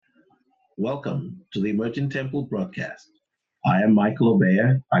Welcome to the Emerging Temple broadcast. I am Michael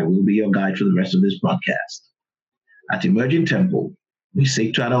Obeya. I will be your guide for the rest of this broadcast. At Emerging Temple, we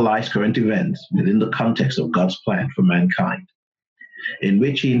seek to analyze current events within the context of God's plan for mankind, in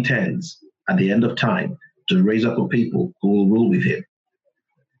which He intends, at the end of time, to raise up a people who will rule with Him.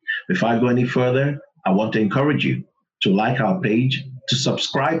 Before I go any further, I want to encourage you to like our page, to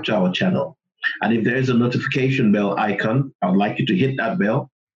subscribe to our channel. And if there is a notification bell icon, I would like you to hit that bell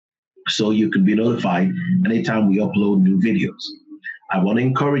so you can be notified anytime we upload new videos. I want to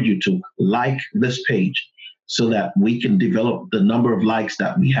encourage you to like this page so that we can develop the number of likes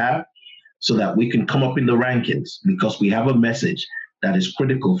that we have so that we can come up in the rankings because we have a message that is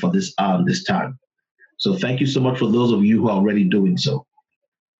critical for this time. So thank you so much for those of you who are already doing so.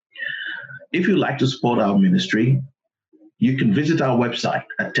 If you'd like to support our ministry, you can visit our website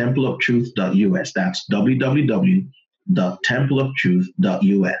at templeoftruth.us. That's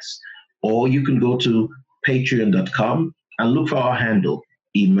www.templeoftruth.us. Or you can go to patreon.com and look for our handle,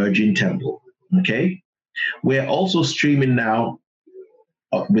 Emerging Temple. Okay? We're also streaming now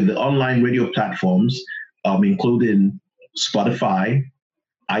with the online radio platforms, including Spotify,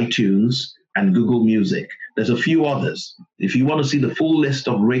 iTunes, and Google Music. There's a few others. If you want to see the full list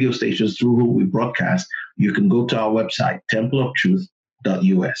of radio stations through whom we broadcast, you can go to our website,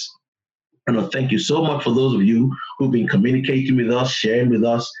 templeoftruth.us. And thank you so much for those of you who've been communicating with us, sharing with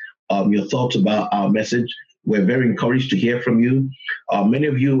us your thoughts about our message. We're very encouraged to hear from you. Many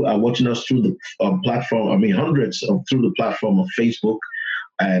of you are watching us through the platform, hundreds through the platform of Facebook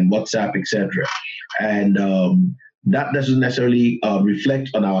and WhatsApp, etc. And that doesn't necessarily reflect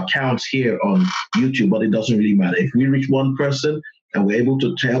on our accounts here on YouTube, but it doesn't really matter. If we reach one person and we're able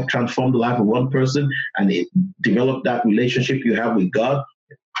to help transform the life of one person and develop that relationship you have with God,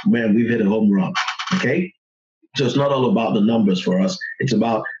 man, we've hit a home run. Okay? So it's not all about the numbers for us. It's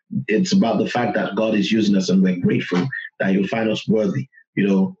about the fact that God is using us, and we're grateful that He'll find us worthy,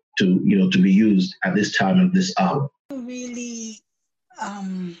 to be used at this time and this hour. Really,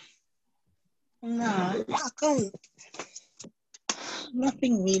 no, I can't.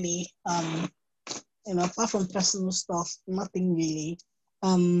 Nothing really. Apart from personal stuff, nothing really.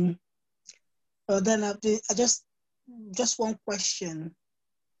 But then I just one question.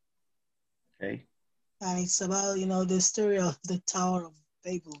 Okay. And it's about, the story of the Tower of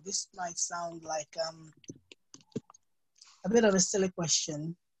Babel. This might sound like a bit of a silly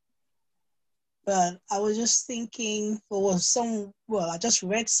question, but I was just thinking, I just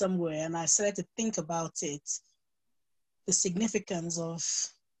read somewhere and I started to think about it, the significance of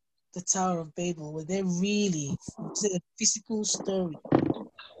the Tower of Babel. Was it a physical story?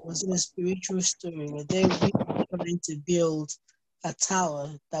 Was it a spiritual story? Were they really trying to build a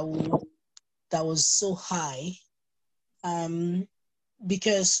tower that was so high?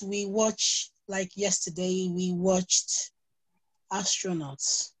 Because we watched, like yesterday, we watched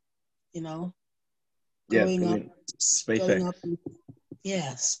astronauts, going up,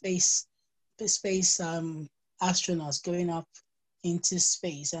 space astronauts going up into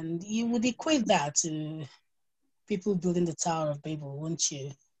space, and you would equate that to people building the Tower of Babel, wouldn't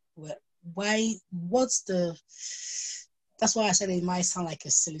you? Why? That's why I said it might sound like a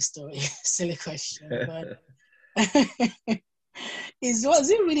silly story, silly question, but was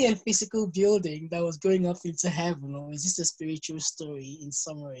it really a physical building that was going up into heaven, or is this a spiritual story in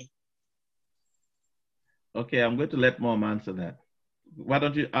summary? Okay, I'm going to let Mom answer that. Why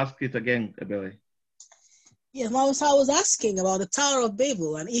don't you ask it again, Billy? Yeah, I was asking about the Tower of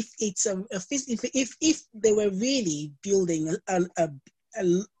Babel, and if it's if they were really building a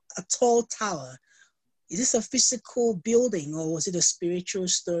tall tower, is this a physical building or was it a spiritual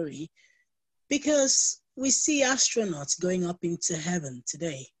story? Because we see astronauts going up into heaven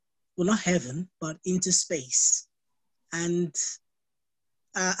today. Well, not heaven, but into space. And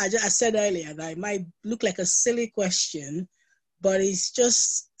I said earlier that it might look like a silly question, but I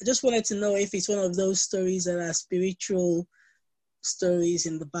just wanted to know if it's one of those stories that are spiritual stories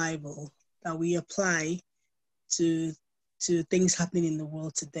in the Bible that we apply to things happening in the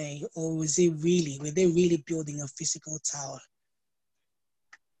world today, or were they really building a physical tower?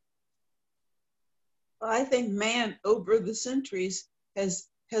 Well, I think man over the centuries has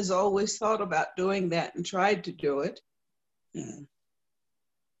always thought about doing that and tried to do it. Mm.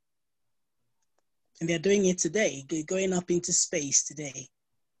 And they're doing it today. They're going up into space today.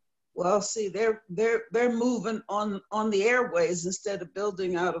 Well, see, they're moving on the airways instead of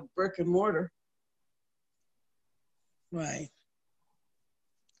building out of brick and mortar. Right.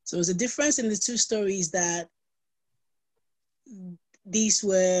 So there's a difference in the two stories, that these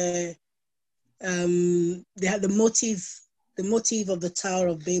were they had the motive of the Tower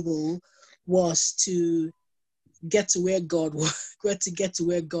of Babel was to get to where God was, get to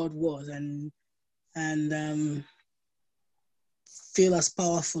where God was, and feel as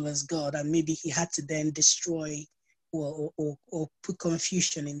powerful as God, and maybe he had to then destroy or put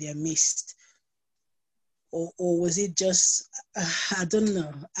confusion in their midst. Or was it just, I don't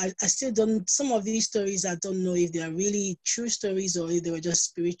know. I still don't, some of these stories, I don't know if they are really true stories or if they were just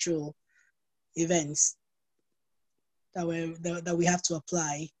spiritual events that we have to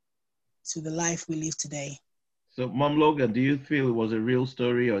apply to the life we live today. So, Mom Logan, do you feel it was a real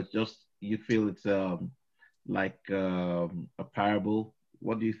story, or just you feel it's like a parable?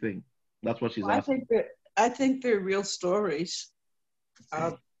 What do you think? That's what she's asking. I think they're real stories.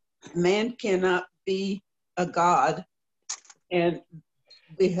 Man cannot be a god, and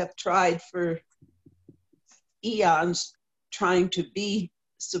we have tried for eons trying to be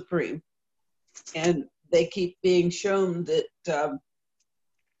supreme, and they keep being shown that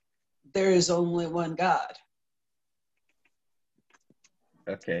there is only one God.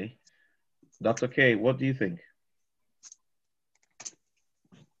 Okay. Dr. K, what do you think?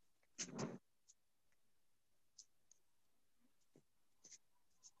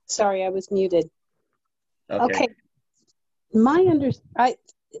 Sorry, I was muted. Okay.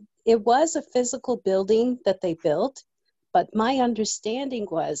 It was a physical building that they built, but my understanding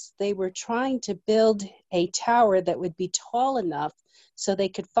was they were trying to build a tower that would be tall enough so they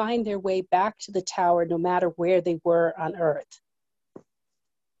could find their way back to the tower no matter where they were on earth.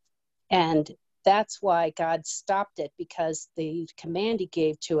 And that's why God stopped it, because the command he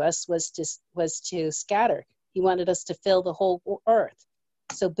gave to us was to scatter. He wanted us to fill the whole earth.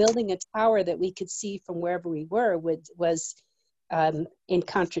 So building a tower that we could see from wherever we were was in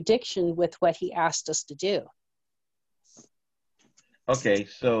contradiction with what he asked us to do. Okay,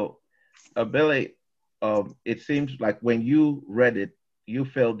 so Billy, it seems like when you read it, you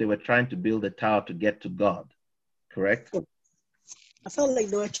felt they were trying to build a tower to get to God, correct? I felt like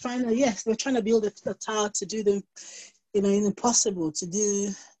they were trying to build a tower to do the, impossible, to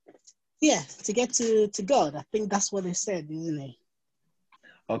get to God. I think that's what they said, isn't it?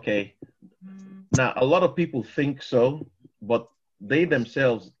 Okay. Now, a lot of people think so, but they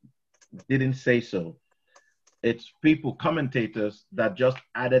themselves didn't say so. It's people, commentators, that just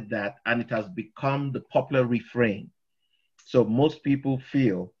added that, and it has become the popular refrain. So most people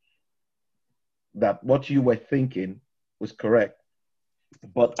feel that what you were thinking was correct.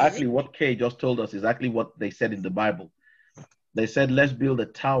 But actually, what Kay just told us is exactly what they said in the Bible. They said, let's build a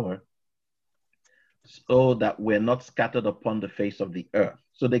tower so that we're not scattered upon the face of the earth.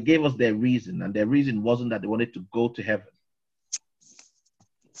 So they gave us their reason, and their reason wasn't that they wanted to go to heaven.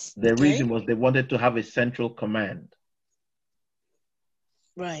 Their reason was they wanted to have a central command.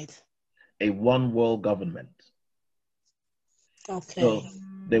 Right. A one world government. Okay. So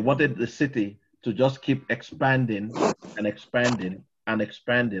they wanted the city to just keep expanding and expanding and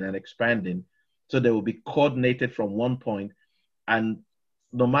expanding and expanding. So they will be coordinated from one point, and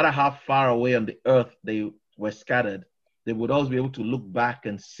no matter how far away on the earth they were scattered, they would always be able to look back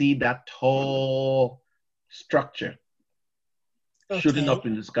and see that tall structure shooting up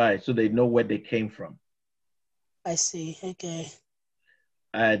in the sky, so they know where they came from. I see. Okay.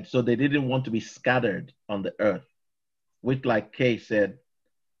 And so they didn't want to be scattered on the earth, which, like Kay said,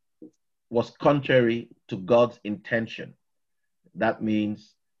 was contrary to God's intention. That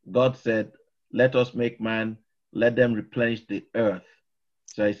means God said, let us make man, let them replenish the earth.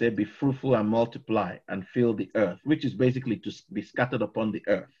 So I said, be fruitful and multiply and fill the earth, which is basically to be scattered upon the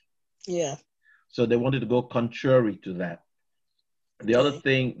earth. Yeah. So they wanted to go contrary to that. The other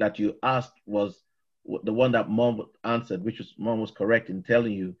thing that you asked was the one that Mom answered, which was Mom was correct in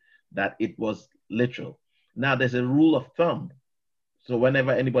telling you that it was literal. Now there's a rule of thumb. So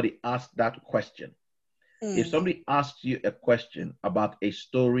whenever anybody asks that question, if somebody asks you a question about a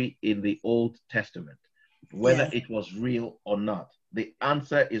story in the Old Testament, whether it was real or not, the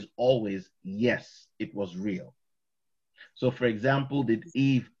answer is always yes, it was real. So for example, did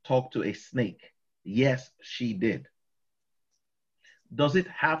Eve talk to a snake? Yes, she did. Does it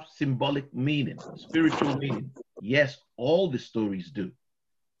have symbolic meaning, spiritual meaning? Yes, all the stories do.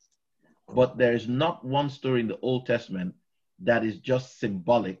 But there is not one story in the Old Testament that is just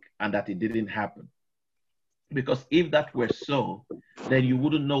symbolic and that it didn't happen. Because if that were so, then you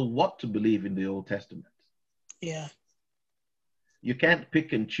wouldn't know what to believe in the Old Testament. Yeah. You can't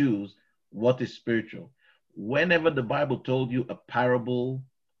pick and choose what is spiritual. Whenever the Bible told you a parable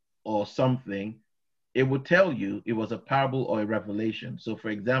or something, it would tell you it was a parable or a revelation. So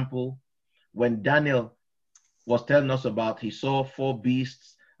for example, when Daniel was telling us about he saw 4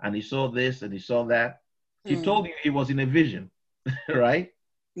 beasts and he saw this and he saw that, he told you he was in a vision, right?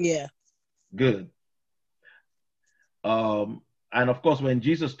 Yeah. Good. And of course, when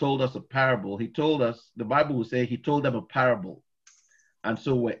Jesus told us a parable, he told us, the Bible will say he told them a parable. And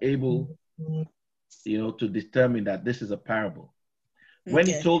so we're able, to determine that this is a parable. When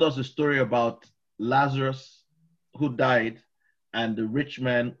he Okay. told us the story about Lazarus who died and the rich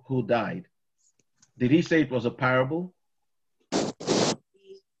man who died, did he say it was a parable?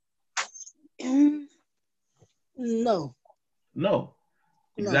 No. No,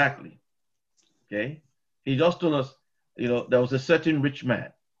 exactly. Okay. He just told us, there was a certain rich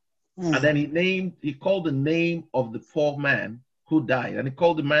man. And then he called the name of the poor man who died. And he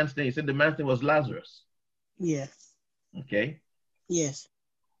called the man's name. He said the man's name was Lazarus. Yeah. Okay. Yes.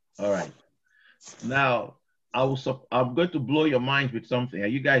 All right. Now, I'm going to blow your minds with something. Are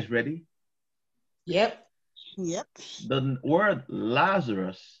you guys ready? Yep. Yep. The word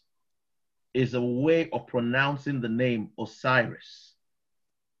Lazarus is a way of pronouncing the name Osiris.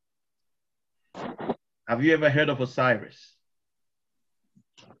 Have you ever heard of Osiris?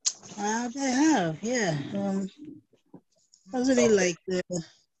 I have, yeah. Wasn't it like the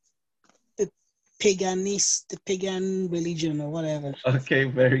pagan religion or whatever? Okay,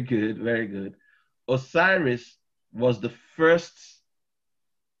 very good, very good. Osiris was the first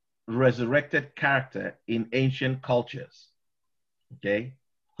resurrected character in ancient cultures, okay,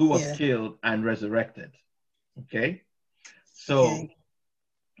 who was killed and resurrected, okay. So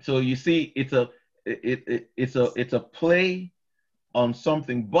you see, it's a play on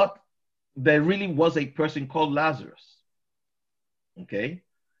something, but there really was a person called Lazarus, okay.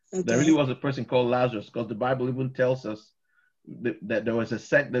 There really was a person called Lazarus, because the Bible even tells us that there was a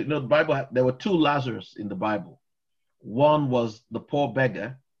sect. The Bible, there were two Lazarus in the Bible. One was the poor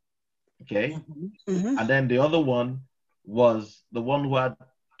beggar, okay, and then the other one was the one who had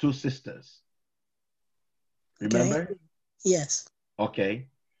two sisters. Remember? Yes. Okay.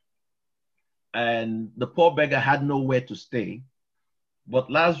 And the poor beggar had nowhere to stay, but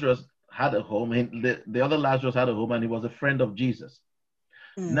Lazarus had a home. And the other Lazarus had a home, and he was a friend of Jesus.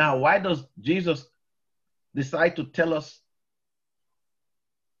 Now, why does Jesus decide to tell us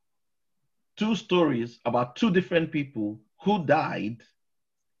two stories about two different people who died,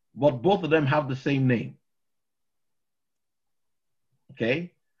 but both of them have the same name?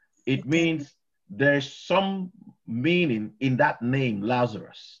 Okay? It means there's some meaning in that name,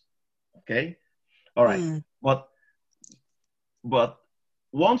 Lazarus. Okay? All right. But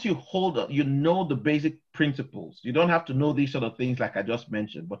once you hold up, you know the basic principles. You don't have to know these sort of things like I just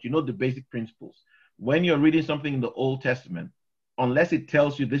mentioned, but you know the basic principles. When you're reading something in the Old Testament, unless it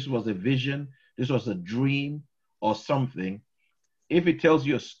tells you this was a vision, this was a dream or something, if it tells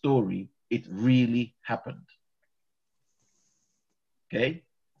you a story, it really happened. Okay?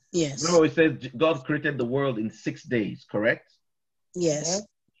 Yes. Remember, it says God created the world in 6 days, correct? Yes.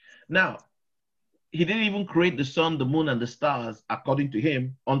 Now, he didn't even create the sun, the moon, and the stars, according to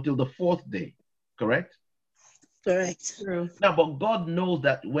him, until the 4th day, correct? Correct. True. Now, but God knows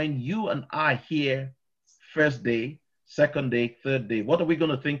that when you and I hear first day, second day, third day, what are we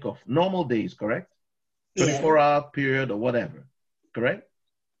going to think of? Normal days, correct? 24-hour period or whatever, correct?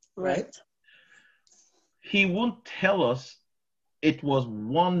 Right. He won't tell us it was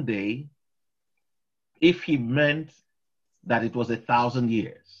 1 day if he meant that it was 1,000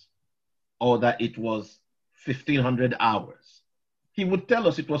 years or that it was 1,500 hours. He would tell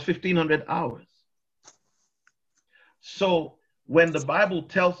us it was 1,500 hours. So when the Bible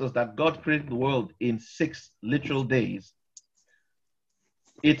tells us that God created the world in 6 literal days,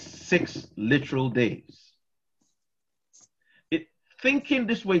 it's 6 literal days. Thinking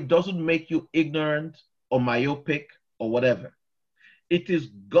this way doesn't make you ignorant or myopic or whatever. It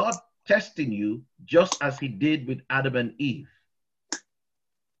is God testing you just as he did with Adam and Eve.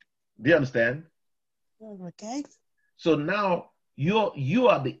 Do you understand? Okay. So now you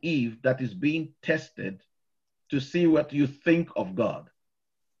are the Eve that is being tested to see what you think of God.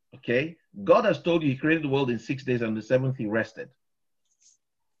 Okay? God has told you he created the world in 6 days, and on the 7th he rested.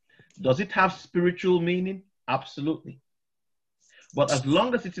 Does it have spiritual meaning? Absolutely. But as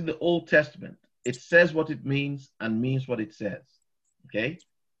long as it's in the Old Testament, it says what it means and means what it says. Okay?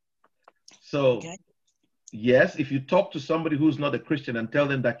 So, yes, if you talk to somebody who's not a Christian and tell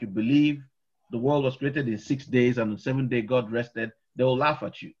them that you believe the world was created in 6 days and on the 7th day God rested, they will laugh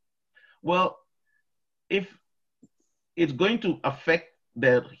at you. Well, if it's going to affect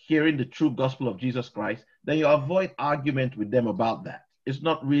their hearing the true gospel of Jesus Christ, then you avoid argument with them about that. It's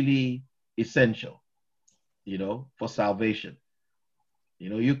not really essential, for salvation.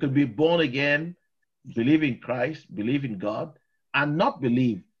 You could be born again, believe in Christ, believe in God, and not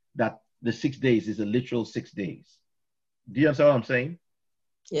believe that the 6 days is a literal 6 days. Do you understand what I'm saying?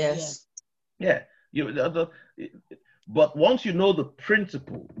 Yes. Yeah. But once you know the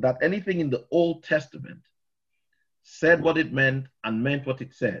principle that anything in the Old Testament said what it meant and meant what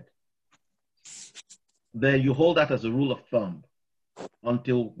it said, then you hold that as a rule of thumb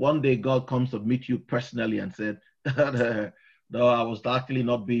until one day God comes to meet you personally and said, no, I was actually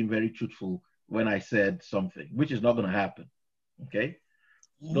not being very truthful when I said something, which is not going to happen. Okay?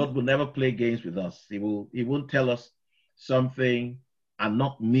 God will never play games with us. He won't tell us something and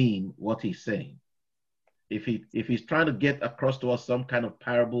not mean what he's saying. If he's trying to get across to us some kind of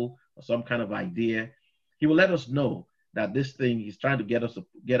parable or some kind of idea, he will let us know that this thing he's trying to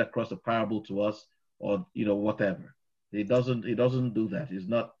get across a parable to us, or whatever. He doesn't do that. He's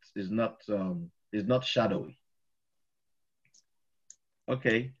not shadowy.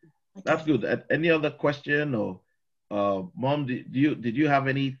 Okay, that's good. Any other question, or Mom? Did you have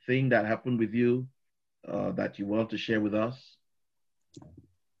anything that happened with you that you want to share with us?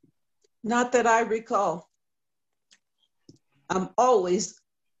 Not that I recall. I'm always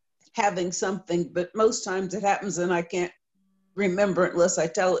having something, but most times it happens and I can't remember it unless I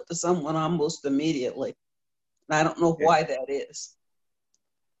tell it to someone almost immediately. And I don't know why that is.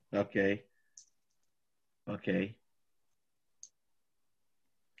 Okay.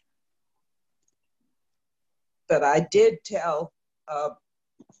 But I did tell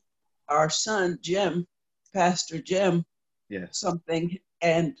our son, Jim, Pastor Jim, something,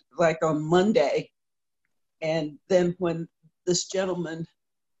 and like on Monday. And then when this gentleman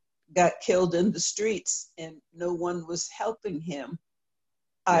got killed in the streets and no one was helping him,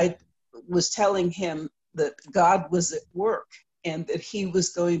 I was telling him that God was at work and that he was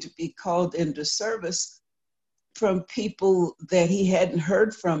going to be called into service from people that he hadn't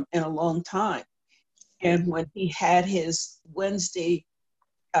heard from in a long time. And when he had his Wednesday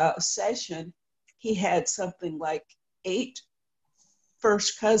session, he had something like 8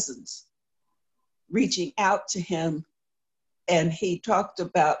 first cousins reaching out to him. And he talked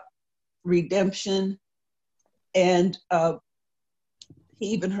about redemption. And he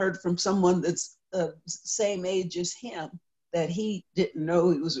even heard from someone that's the same age as him that he didn't know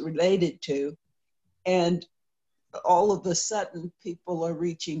he was related to. And all of a sudden, people are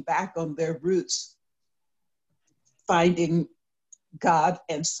reaching back on their roots, finding God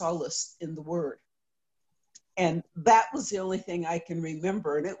and solace in the Word. And that was the only thing I can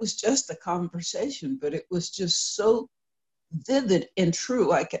remember. And it was just a conversation, but it was just so vivid and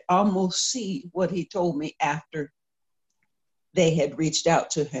true. I could almost see what he told me after they had reached out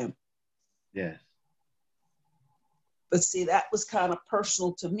to him. Yes. But see, that was kind of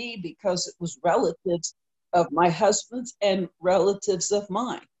personal to me because it was relatives of my husband's and relatives of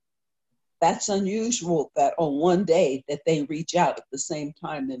mine. That's unusual that on one day that they reach out at the same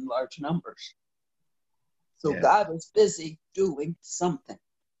time in large numbers. So God is busy doing something.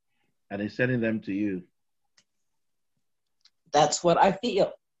 And he's sending them to you. That's what I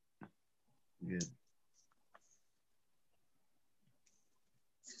feel. Good.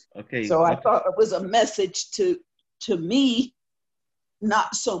 Okay. So I thought it was a message to me,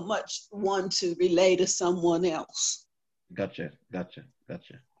 not so much one to relay to someone else. Gotcha.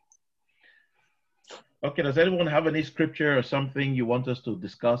 Okay, does anyone have any scripture or something you want us to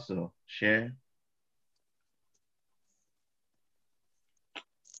discuss or share?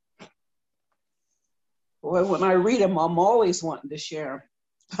 Well, when I read them, I'm always wanting to share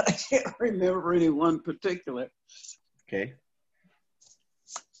them, but I can't remember any one particular. Okay.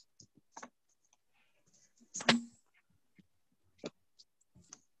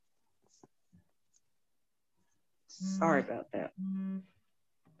 Sorry about that.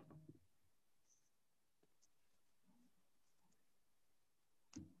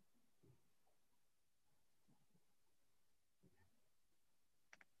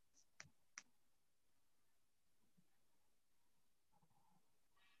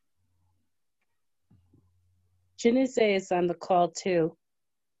 Janice is on the call too.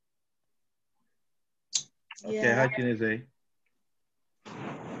 Okay, hi Janice.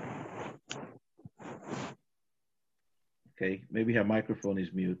 Okay, maybe her microphone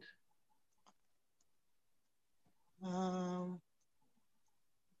is mute.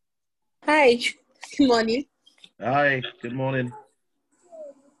 Hi, good morning. Hi, good morning.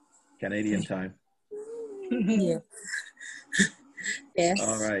 Canadian time. Yeah. Yes.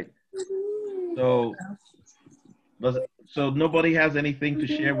 All right. So nobody has anything to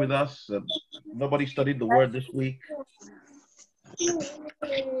share with us? Nobody studied the word this week?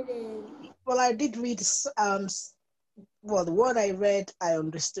 Well, I did read, well, the word I read, I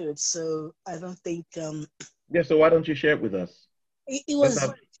understood. So I don't think... Yeah, so why don't you share it with us? It was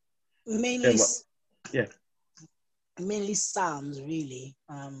mainly... mainly Psalms, really.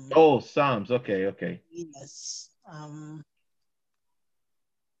 Oh, Psalms. Okay, okay. Yes.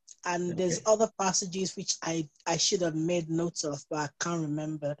 And there's Okay. other passages which I should have made notes of, but I can't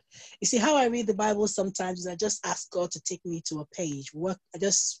remember. You see, how I read the Bible sometimes is I just ask God to take me to a page. I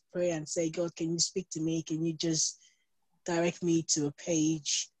just pray and say, God, can you speak to me? Can you just direct me to a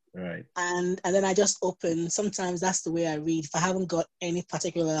page? Right. And then I just open. Sometimes that's the way I read. If I haven't got any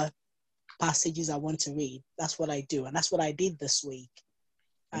particular passages I want to read, that's what I do. And that's what I did this week.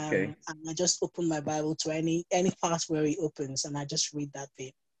 Okay. And I just open my Bible to any part where it opens, and I just read that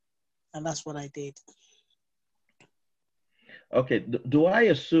bit. And that's what I did. Okay. Do I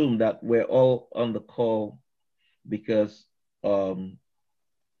assume that we're all on the call because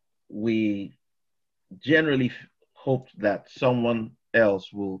we generally hoped that someone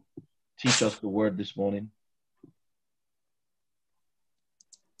else will teach us the word this morning?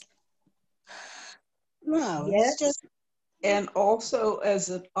 No, Yes. it's just, and also as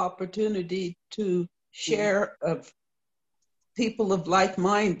an opportunity to share of people of like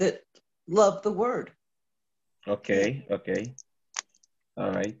mind that love the word. Okay, okay.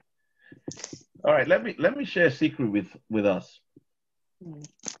 All right. All right, let me share a secret with us.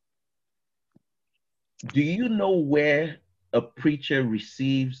 Do you know where a preacher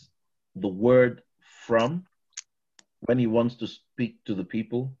receives the word from when he wants to speak to the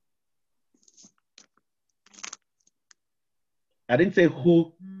people? I didn't say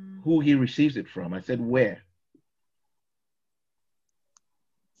who he receives it from. I said where.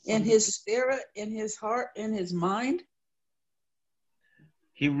 In his spirit, in his heart, in his mind.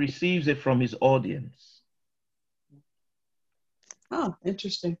 He receives it from his audience. Oh,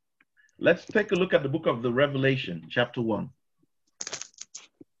 interesting. Let's take a look at the book of the Revelation, chapter 1.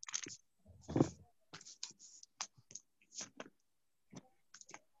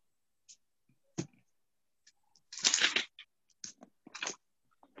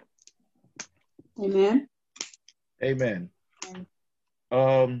 Amen. Amen.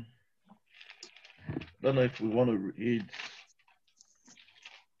 Don't know if we want to read.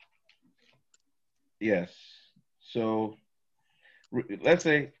 Yes. So let's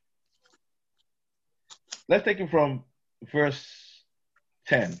take it from verse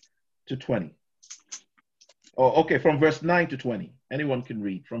 10 to 20. Oh, okay, from verse 9 to 20. Anyone can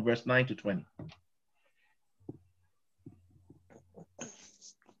read from verse 9 to 20.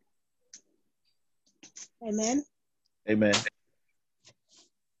 Amen. Amen.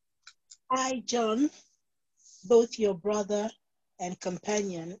 I, John, both your brother and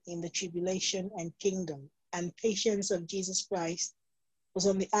companion in the tribulation and kingdom and patience of Jesus Christ, was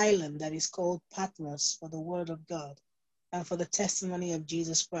on the island that is called Patmos for the word of God and for the testimony of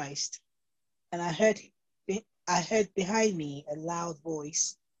Jesus Christ. And I heard behind me a loud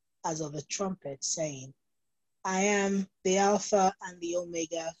voice as of a trumpet saying, I am the Alpha and the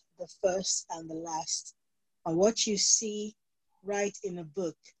Omega, the first and the last. And what you see, write in a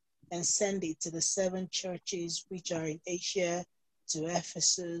book and send it to the 7 churches which are in Asia, to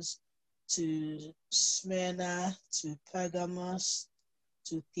Ephesus, to Smyrna, to Pergamos,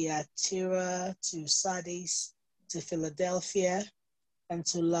 to Thyatira, to Sardis, to Philadelphia, and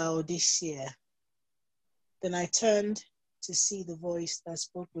to Laodicea. Then I turned to see the voice that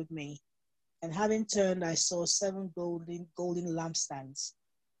spoke with me. And having turned, I saw 7 golden lampstands.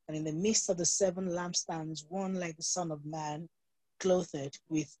 And in the midst of the 7 lampstands, one like the Son of Man, clothed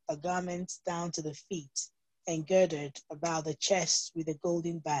with a garment down to the feet, and girded about the chest with a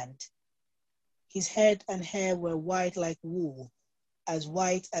golden band. His head and hair were white like wool, as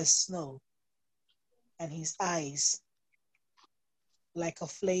white as snow, and his eyes like a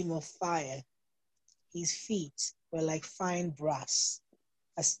flame of fire. His feet were like fine brass,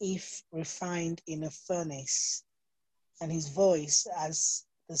 as if refined in a furnace, and his voice as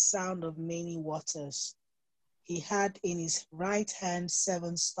the sound of many waters. He had in his right hand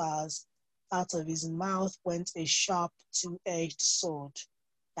 7 stars. Out of his mouth went a sharp 2-edged sword,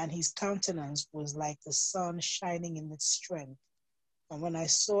 and his countenance was like the sun shining in its strength. And when I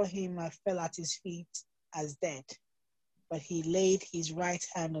saw him, I fell at his feet as dead. But he laid his right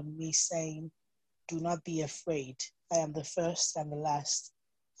hand on me, saying, do not be afraid. I am the first and the last.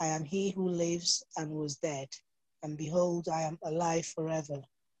 I am he who lives and was dead. And behold, I am alive forever.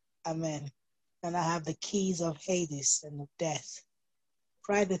 Amen. And I have the keys of Hades and of death.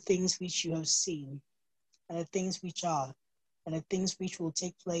 Write the things which you have seen, and the things which are, and the things which will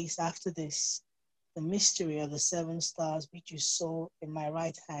take place after this. The mystery of the 7 stars which you saw in my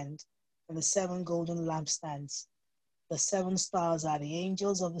right hand, and the 7 golden lampstands. The 7 stars are the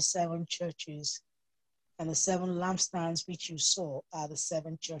angels of the 7 churches, and the 7 lampstands which you saw are the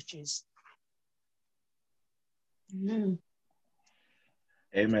 7 churches. Amen.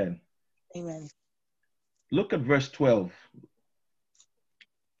 Amen. Amen. Look at verse 12.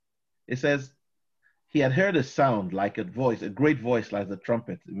 It says, he had heard a sound like a voice, a great voice like the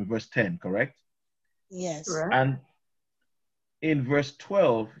trumpet, in verse 10, correct? Yes. Correct. And in verse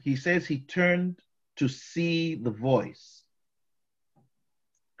 12, he says he turned to see the voice.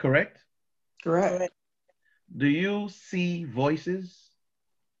 Correct? Correct. Do you see voices?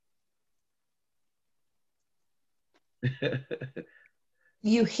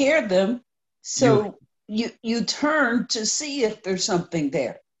 You hear them, so you turn to see if there's something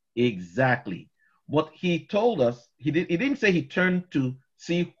there. Exactly. What he told us, he didn't say he turned to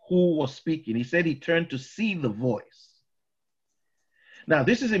see who was speaking. He said he turned to see the voice. Now,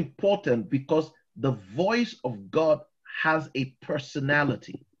 this is important because the voice of God has a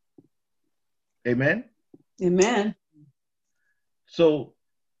personality. Amen? Amen. So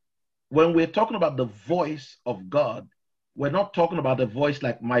when we're talking about the voice of God, we're not talking about a voice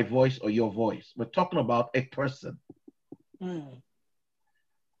like my voice or your voice. We're talking about a person. Mm.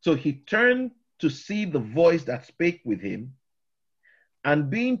 So he turned to see the voice that spake with him,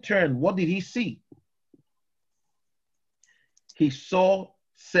 and being turned, what did he see? He saw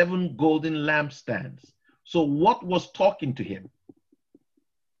 7 golden lampstands. So what was talking to him?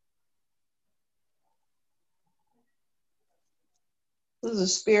 It was the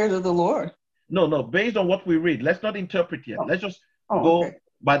Spirit of the Lord. No, based on what we read, let's not interpret yet. Let's just go okay.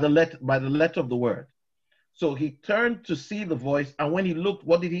 by the letter of the word. So he turned to see the voice, and when he looked,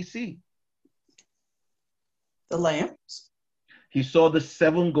 what did he see? The lamps. He saw the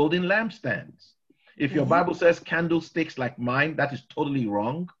 7 golden lampstands. If your Bible says candlesticks like mine, that is totally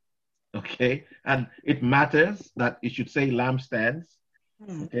wrong. Okay, and it matters that it should say lampstands.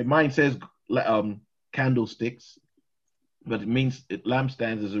 Okay, mine says candlesticks, but it means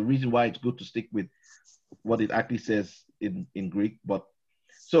lampstands. There's a reason why it's good to stick with what it actually says in Greek. But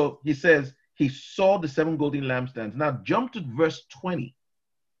so he says he saw the 7 golden lampstands. Now jump to verse 20.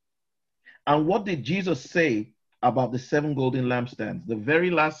 And what did Jesus say about the 7 golden lampstands? The very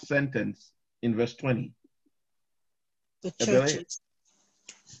last sentence in verse 20. The churches.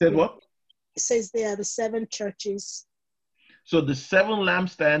 Said what? It says they are the 7 churches. So the 7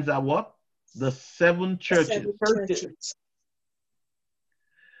 lampstands are what? The 7 churches. 7 churches.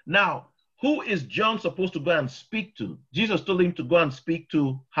 Now, who is John supposed to go and speak to? Jesus told him to go and speak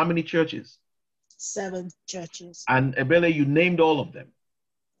to how many churches? 7 churches. And Ebele, you named all of them.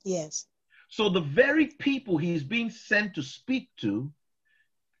 Yes. So the very people he's being sent to speak to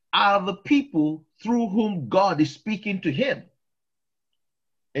are the people through whom God is speaking to him.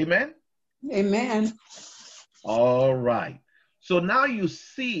 Amen? Amen. All right. So now you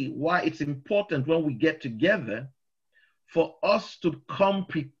see why it's important when we get together for us to come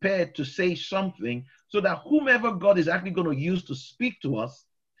prepared to say something so that whomever God is actually going to use to speak to us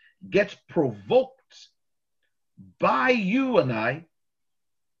gets provoked by you and I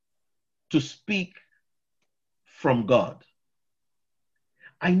to speak from God.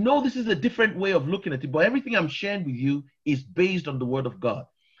 I know this is a different way of looking at it, but everything I'm sharing with you is based on the word of God.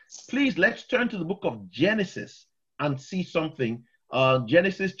 Please, let's turn to the book of Genesis and see something.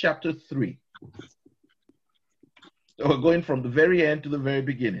 Genesis chapter 3. So we're going from the very end to the very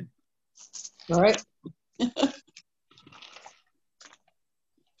beginning. All right.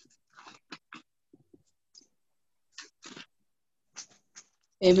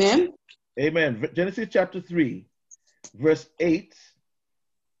 Amen. Amen. Genesis chapter 3, verse 8.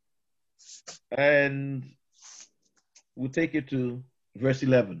 And we'll take it to verse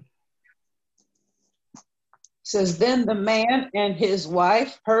 11. Says, then the man and his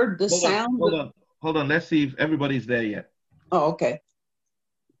wife heard the sound. Hold on. Let's see if everybody's there yet. Oh, okay.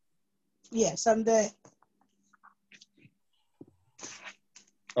 Yes, I'm there.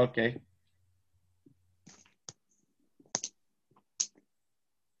 Okay.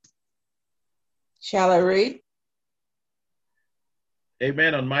 Shall I read?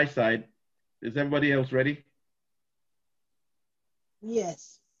 Amen on my side. Is everybody else ready?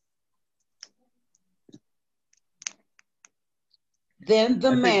 Yes. Then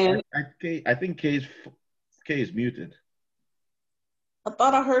the man. I think Kay is muted. I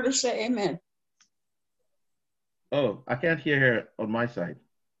thought I heard her say amen. Oh, I can't hear her on my side.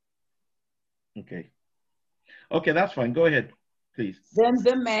 Okay. Okay, that's fine. Go ahead, please. Then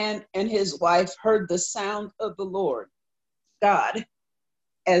the man and his wife heard the sound of the Lord God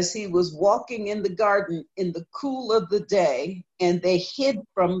as he was walking in the garden in the cool of the day, and they hid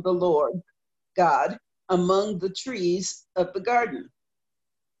from the Lord God among the trees of the garden.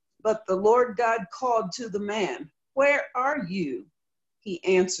 But the Lord God called to the man, where are you? He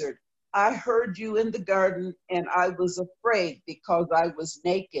answered, I heard you in the garden and I was afraid because I was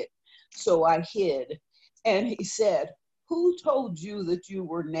naked, so I hid. And he said, who told you that you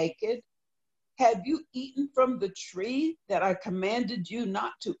were naked? Have you eaten from the tree that I commanded you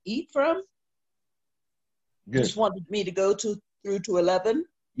not to eat from? Good. You just wanted me to go through to 11?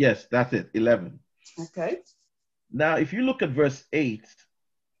 Yes, that's it, 11. Okay. Now, if you look at verse 8,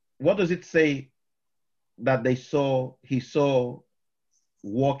 what does it say that he saw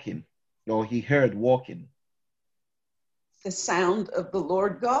walking, or he heard walking? The sound of the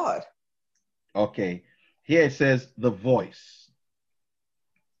Lord God. Okay. Here it says the voice.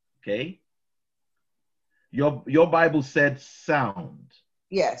 Okay. Your Bible said sound.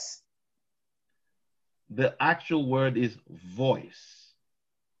 Yes. The actual word is voice.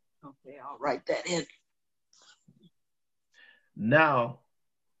 Okay, I'll write that in. Now,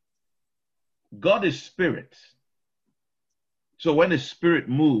 God is spirit. So when the spirit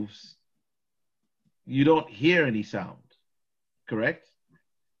moves, you don't hear any sound, correct?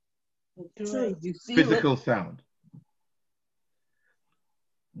 Okay. You feel physical sound.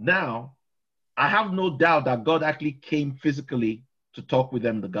 Now, I have no doubt that God actually came physically to talk with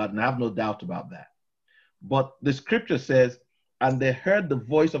them in the garden. I have no doubt about that. But the scripture says, and they heard the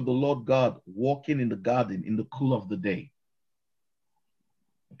voice of the Lord God walking in the garden in the cool of the day.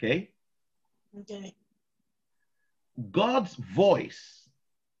 Okay? Okay. God's voice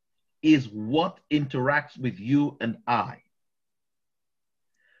is what interacts with you and I.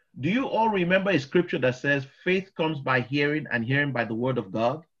 Do you all remember a scripture that says faith comes by hearing and hearing by the word of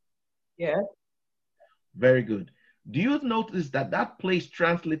God? Yeah. Very good. Do you notice that that place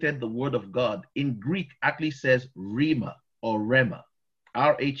translated the word of God in Greek actually says Rhema or Rhema,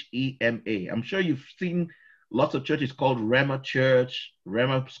 R-H-E-M-A. I'm sure you've seen lots of churches called Rhema Church,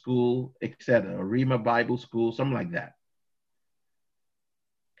 Rhema School, etc., Rhema Bible School, something like that.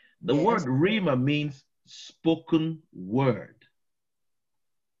 The word Rhema means spoken word.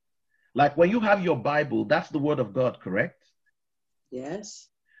 Like when you have your Bible, that's the word of God, correct? Yes.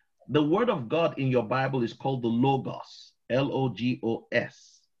 The word of God in your Bible is called the Logos,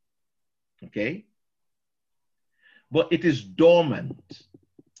 L-O-G-O-S. Okay? But it is dormant.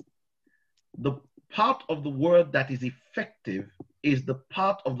 The part of the word that is effective is the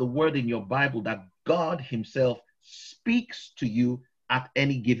part of the word in your Bible that God himself speaks to you at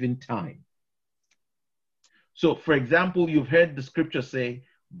any given time. So, for example, you've heard the scripture say,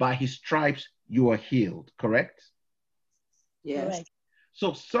 by his stripes you are healed, correct? Yes. Correct.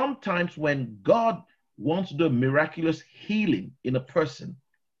 So sometimes when God wants to do a miraculous healing in a person,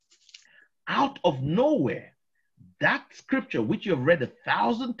 out of nowhere, that scripture, which you have read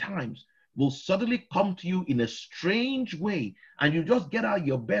 1,000 times, will suddenly come to you in a strange way. And you just get out of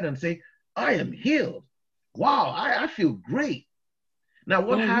your bed and say, I am healed. Wow, I feel great. Now,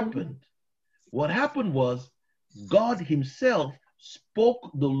 what happened? What happened was God himself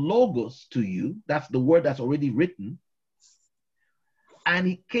spoke the Logos to you. That's the word that's already written. And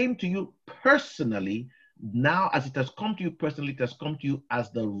he came to you personally. Now, as it has come to you personally, it has come to you as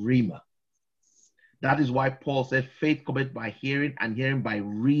the Rhema. That is why Paul said, faith cometh by hearing, and hearing by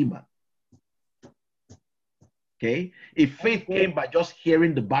Rhema. Okay? If faith came by just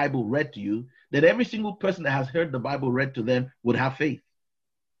hearing the Bible read to you, then every single person that has heard the Bible read to them would have faith.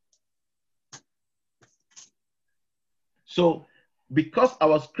 So, because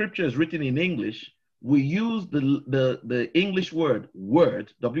our scripture is written in English, we use the English word,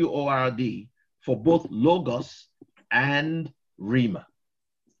 W-O-R-D, for both Logos and Rhema.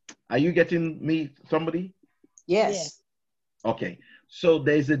 Are you getting me, somebody? Yes. Okay. So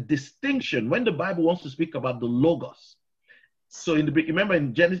there's a distinction when the Bible wants to speak about the Logos. So remember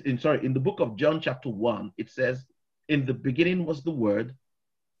in the book of John chapter 1, it says, in the beginning was the Word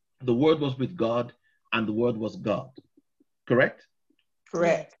was with God, and the Word was God. Correct?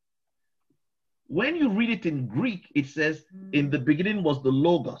 Correct. When you read it in Greek, it says, in the beginning was the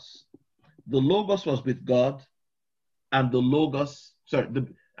Logos. The Logos was with God, and the Logos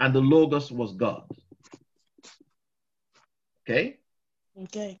was God. Okay?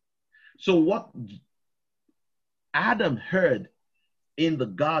 Okay. So what Adam heard in the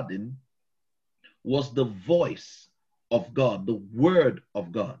garden was the voice of God, the word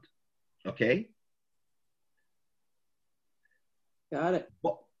of God. Okay? Got it.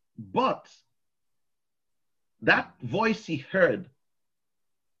 But that voice he heard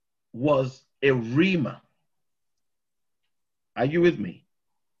was a Rhema. Are you with me?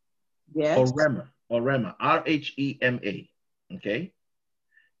 Yes. Or Rhema, R-H-E-M-A. Okay?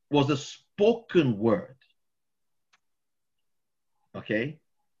 Was a spoken word. Okay?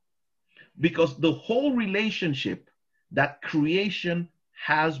 Because the whole relationship that creation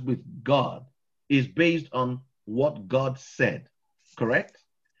has with God is based on what God said, correct?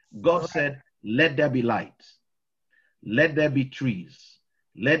 God said, let there be light. Let there be trees.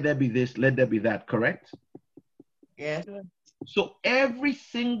 Let there be this, let there be that, correct? Yeah. So every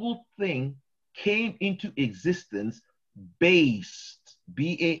single thing came into existence based,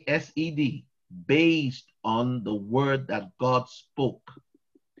 B-A-S-E-D, based on the word that God spoke.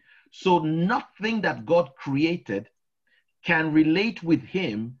 So nothing that God created can relate with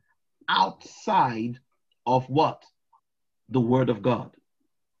him outside of what? The word of God.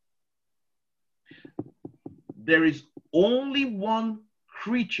 There is only one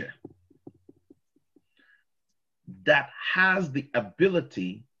creature that has the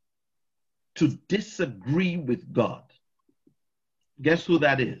ability to disagree with God. Guess who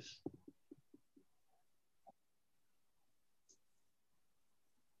that is?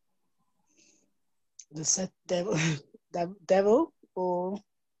 The devil, the devil, or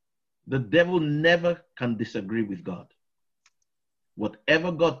the devil never can disagree with God.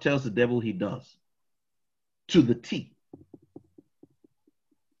 Whatever God tells the devil, he does to the T.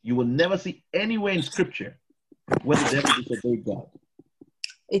 You will never see anywhere in scripture where the devil disobeyed God.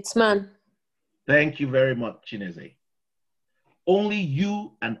 It's man. Thank you very much, Chineze. Only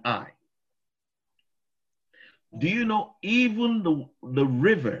you and I. Do you know even the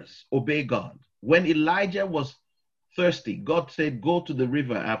rivers obey God? When Elijah was thirsty, God said, go to the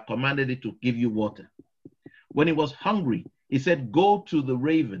river. I have commanded it to give you water. When he was hungry, he said, go to the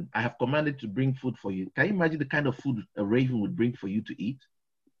raven. I have commanded to bring food for you. Can you imagine the kind of food a raven would bring for you to eat?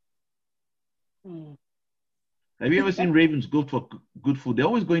 Have you ever seen ravens go for good food? They're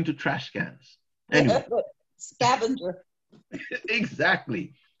always going to trash cans. Anyway. Scavenger.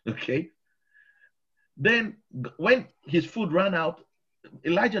 Exactly. Okay. Then when his food ran out,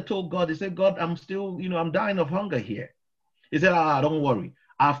 Elijah told God, he said, God, I'm still, I'm dying of hunger here. He said, don't worry.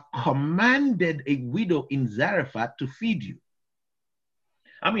 I've commanded a widow in Zarephath to feed you.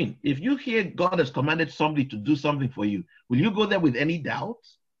 I mean, if you hear God has commanded somebody to do something for you, will you go there with any doubt?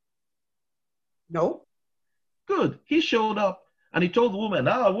 No. Good. He showed up and he told the woman,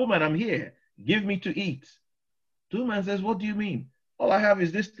 woman, I'm here. Give me to eat. The woman says, what do you mean? All I have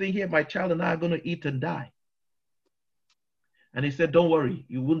is this thing here. My child and I are going to eat and die. And he said, don't worry,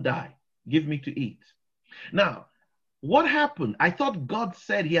 you won't die. Give me to eat. Now, what happened? I thought God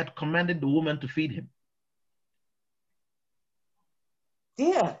said he had commanded the woman to feed him.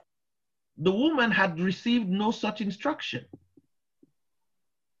 Yeah. The woman had received no such instruction.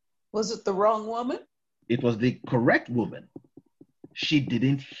 Was it the wrong woman? It was the correct woman. She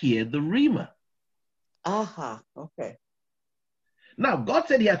didn't hear the rhema. Aha, okay. Now, God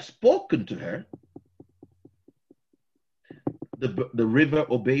said he had spoken to her. The river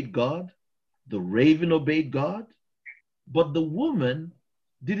obeyed God. The raven obeyed God. But the woman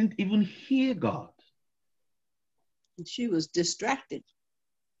didn't even hear God. She was distracted.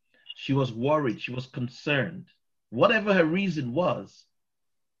 She was worried. She was concerned. Whatever her reason was,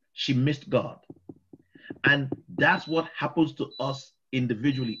 she missed God. And that's what happens to us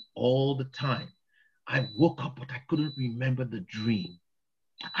individually all the time. I woke up, but I couldn't remember the dream.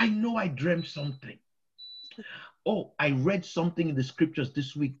 I know I dreamt something. Oh, I read something in the scriptures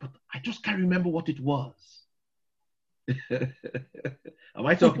this week, but I just can't remember what it was. Am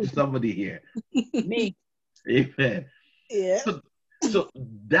I talking to somebody here? Me. Amen. Yeah. So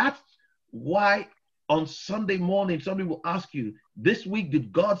that's why on Sunday morning, somebody will ask you, this week,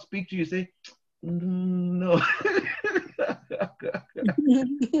 did God speak to you? You say, no.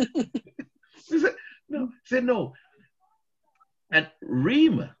 No. Say no. And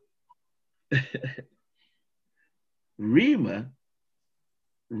Rhema, Rhema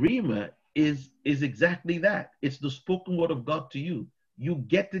is exactly that. It's the spoken word of God to you. You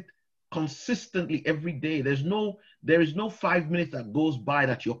get it consistently every day. There is no 5 minutes that goes by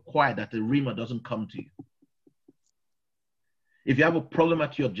that you're quiet, that the Rhema doesn't come to you. If you have a problem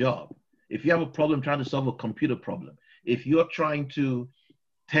at your job, if you have a problem trying to solve a computer problem, if you're trying to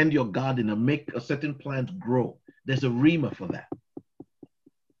tend your garden and make a certain plant grow, there's a Rhema for that.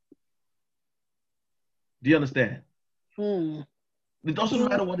 Do you understand? It doesn't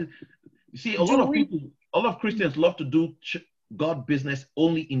matter what it is. You see, a lot of Christians love to do God business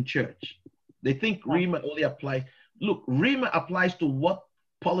only in church. They think Rhema only applies. Look, Rhema applies to what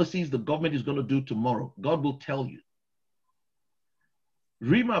policies the government is going to do tomorrow. God will tell you.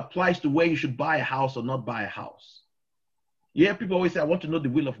 Rhema applies to where you should buy a house or not buy a house. Yeah, people always say, I want to know the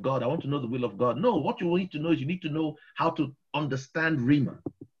will of God. I want to know the will of God. No, what you need to know is you need to know how to understand Rhema.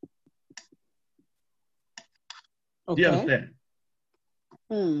 Okay. Do you understand?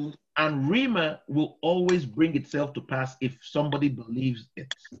 And Rhema will always bring itself to pass if somebody believes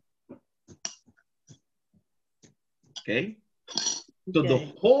it. Okay? So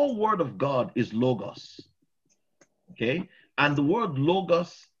the whole word of God is logos. Okay? And the word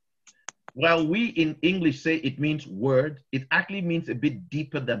logos, while we in English say it means word, it actually means a bit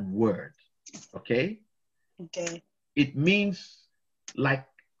deeper than word. Okay? Okay. It means like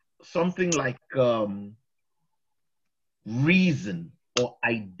something like reason or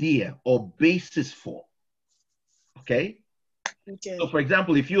idea or basis for. Okay? Okay. So for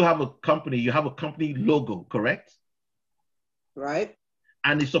example, if you have a company, you have a company logo, correct? Right.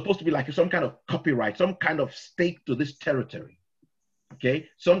 And it's supposed to be like some kind of copyright, some kind of stake to this territory. Okay?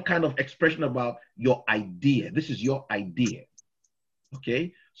 Some kind of expression about your idea. This is your idea.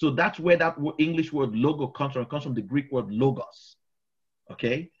 Okay? So that's where that English word logo comes from. It comes from the Greek word logos.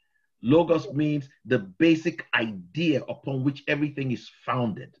 Okay? Logos means the basic idea upon which everything is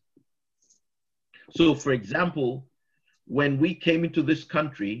founded. So for example, when we came into this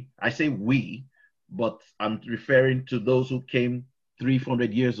country, I say we, but I'm referring to those who came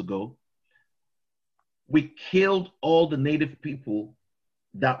 300 years ago. We killed all the native people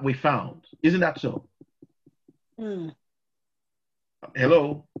that we found. Isn't that so? Mm.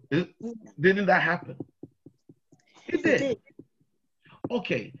 Hello? Didn't that happen? It did.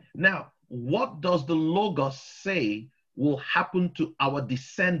 Okay, now what does the Logos say will happen to our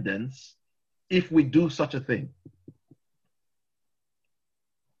descendants if we do such a thing?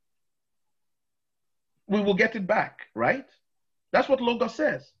 We will get it back, right? That's what Logos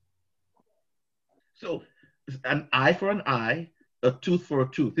says. So an eye for an eye, a tooth for a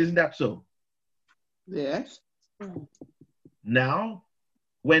tooth. Isn't that so? Yes. Now,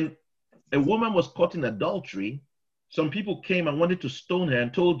 when a woman was caught in adultery, some people came and wanted to stone her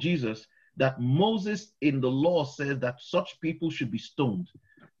and told Jesus that Moses in the law says that such people should be stoned.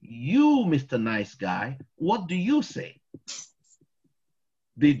 You, Mr. Nice Guy, what do you say?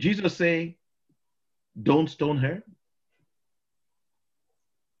 Did Jesus say, don't stone her?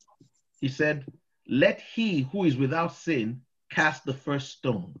 He said, let he who is without sin cast the first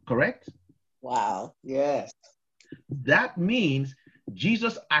stone, correct? Wow, yes. That means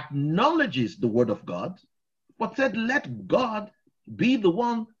Jesus acknowledges the word of God, but said, let God be the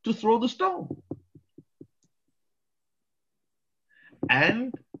one to throw the stone.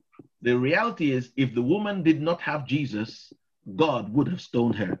 And the reality is, if the woman did not have Jesus, God would have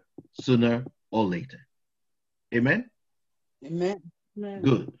stoned her sooner or later. Amen? Amen.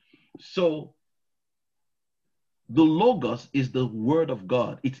 Good. So the Logos is the word of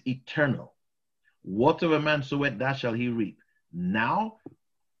God. It's eternal. Whatever man soweth, that shall he reap. Now,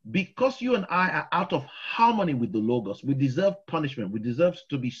 because you and I are out of harmony with the Logos, we deserve punishment. We deserve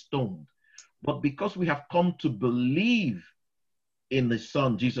to be stoned. But because we have come to believe in the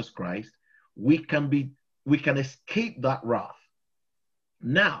Son, Jesus Christ, we can escape that wrath.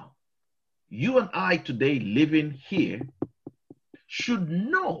 Now, you and I today living here should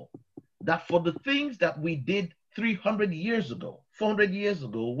know that for the things that we did 300 years ago, 400 years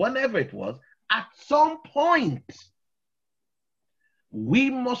ago, whenever it was, at some point, we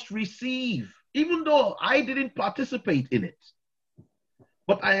must receive, even though I didn't participate in it,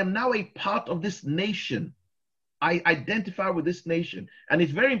 but I am now a part of this nation. I identify with this nation. And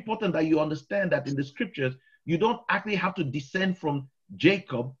it's very important that you understand that in the scriptures, you don't actually have to descend from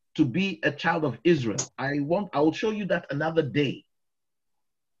Jacob to be a child of Israel. I will show you that another day.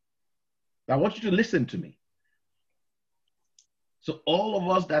 I want you to listen to me. So all of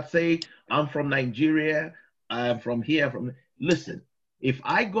us that say, I'm from Nigeria, I'm from here, listen, if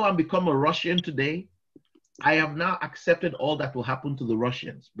I go and become a Russian today, I have now accepted all that will happen to the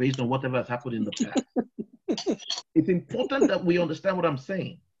Russians based on whatever has happened in the past. It's important that we understand what I'm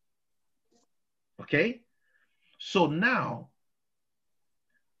saying. Okay? So now,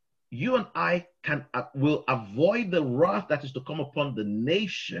 you and I will avoid the wrath that is to come upon the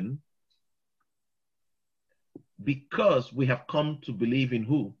nation because we have come to believe in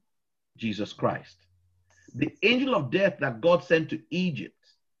who? Jesus Christ. The angel of death that God sent to Egypt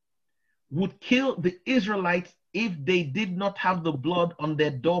would kill the Israelites if they did not have the blood on their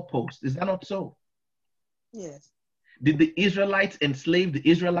doorposts. Is that not so? Yes. Did the Israelites enslave the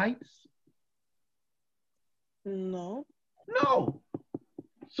Israelites? No. No.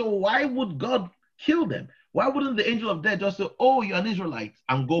 So why would God kill them? Why wouldn't the angel of death just say, oh, you're an Israelite,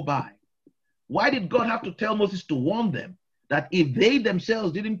 and go by? Why did God have to tell Moses to warn them that if they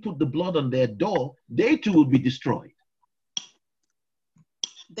themselves didn't put the blood on their door, they too would be destroyed?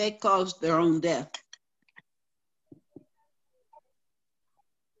 They caused their own death.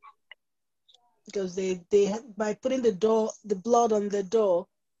 Because they by putting the blood on the door,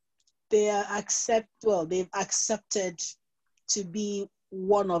 they've accepted to be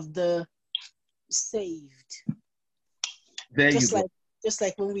one of the saved. There you go. Just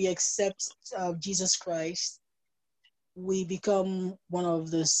like when we accept Jesus Christ, we become one of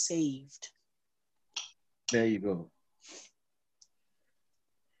the saved. There you go.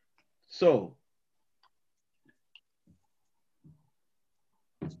 So,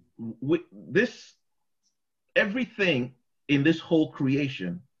 everything in this whole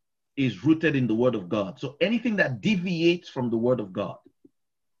creation is rooted in the Word of God. So anything that deviates from the Word of God,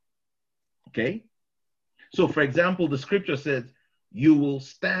 okay? So for example, the scripture says, you will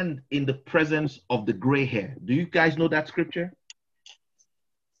stand in the presence of the gray hair. Do you guys know that scripture?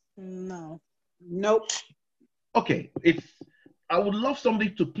 No. Nope. Okay, I would love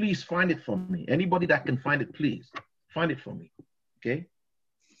somebody to please find it for me. Anybody that can find it, please find it for me, okay?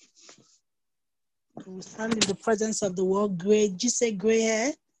 You will stand in the presence of the world. Gray, did you say gray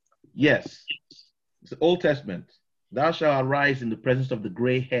hair? Yes, it's the Old Testament. Thou shalt arise in the presence of the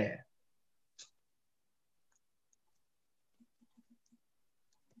gray hair.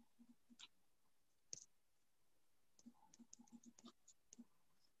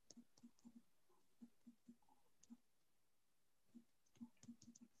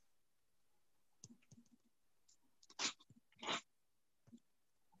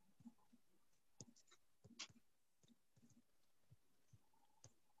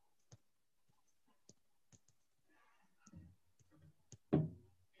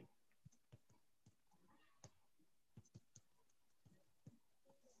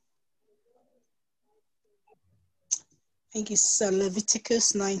 I think it's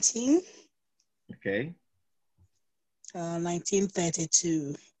Leviticus 19. Okay.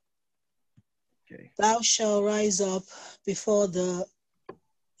 1932. Okay. Thou shalt rise up before the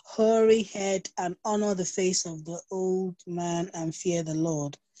hoary head and honor the face of the old man and fear the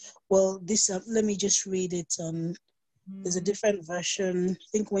Lord. Well, this let me just read it. There's a different version. I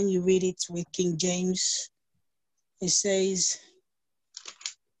think when you read it with King James, it says,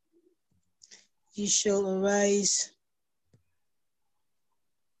 "You shall arise."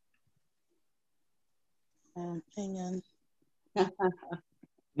 Hang on.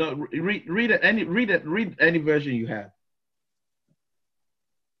 No, read any version you have.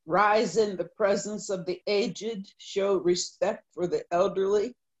 Rise in the presence of the aged, show respect for the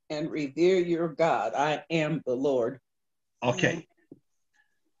elderly, and revere your God. I am the Lord. Okay.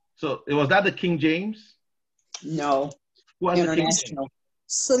 So was that the King James? No. International.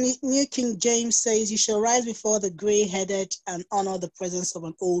 So New King James says, "You shall rise before the gray-headed and honor the presence of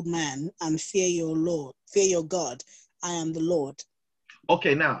an old man and fear your Lord, fear your God. I am the Lord."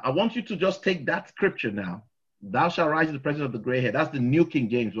 Okay, now I want you to just take that scripture now. Thou shalt rise in the presence of the gray head. That's the New King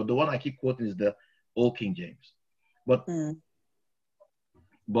James, but the one I keep quoting is the Old King James. But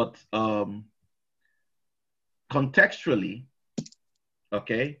contextually,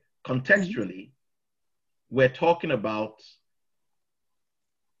 okay, we're talking about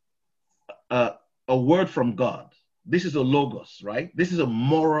a word from God. This is a logos, right? This is a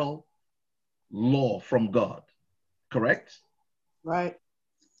moral law from God, correct? Right.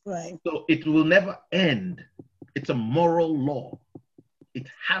 Right. So it will never end. It's a moral law. It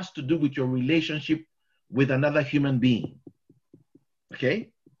has to do with your relationship with another human being.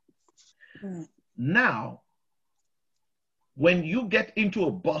 Okay? Now, when you get into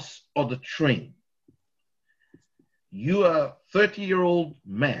a bus or the train, you are a 30-year-old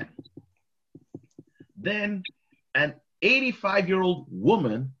man. Then an 85-year-old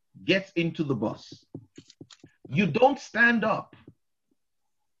woman gets into the bus. You don't stand up.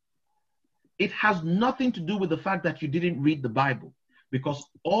 It has nothing to do with the fact that you didn't read the Bible, because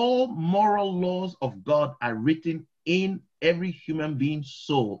all moral laws of God are written in every human being's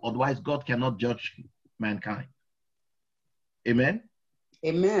soul. Otherwise, God cannot judge mankind. Amen?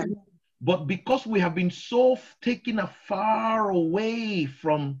 Amen. But because we have been so taken far away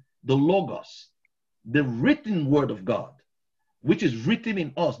from the Logos, the written word of God, which is written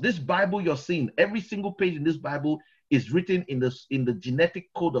in us. This Bible you're seeing, every single page in this Bible is written in the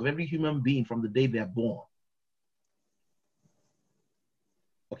genetic code of every human being from the day they're born.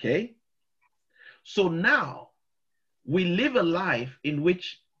 Okay? So now we live a life in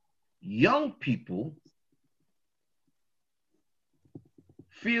which young people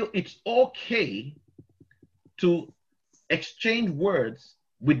feel it's okay to exchange words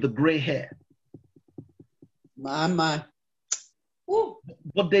with the gray hair. My. Woo.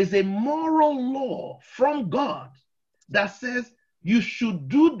 But there's a moral law from God that says you should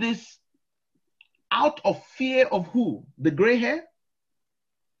do this out of fear of who? The gray hair?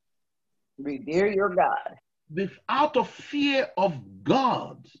 Revere your God. Out of fear of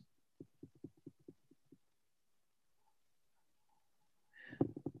God.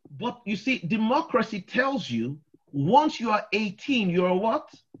 But you see, democracy tells you once you are 18, you're what?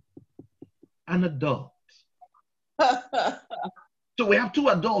 An adult. So we have two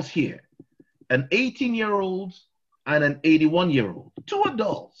adults here, an 18-year-old and an 81-year-old, two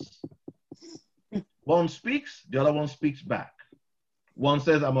adults. One speaks, the other one speaks back. One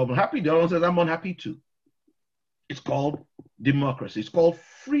says, I'm unhappy, the other one says, I'm unhappy too. It's called democracy. It's called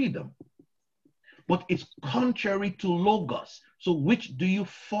freedom. But it's contrary to Logos. So which do you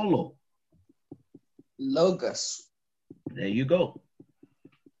follow? Logos. There you go.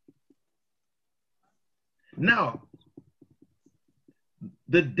 Now,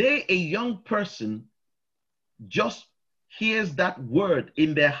 the day a young person just hears that word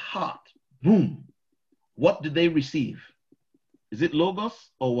in their heart, boom, what do they receive? Is it Logos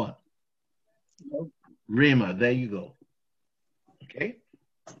or what? Rhema, there you go. Okay?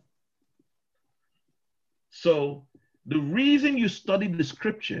 So the reason you study the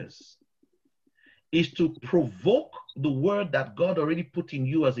scriptures is to provoke the word that God already put in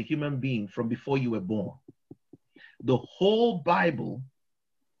you as a human being from before you were born. The whole Bible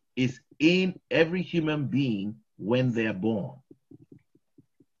is in every human being when they're born.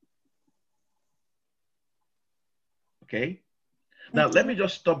 Okay? Now, let me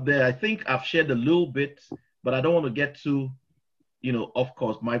just stop there. I think I've shared a little bit, but I don't want to get too, of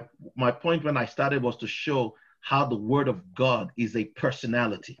course, my point when I started was to show how the word of God is a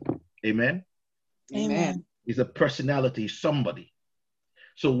personality. Amen? Amen. It's a personality, somebody.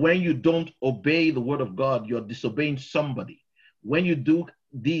 So when you don't obey the word of God, you're disobeying somebody. When you do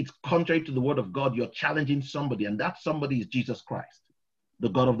deeds contrary to the word of God, you're challenging somebody, and that somebody is Jesus Christ, the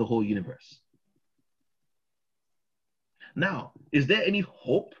God of the whole universe. Now, is there any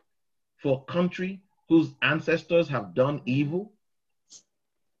hope for a country whose ancestors have done evil?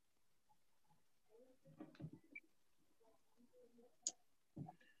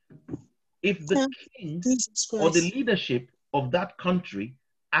 If the king or the leadership of that country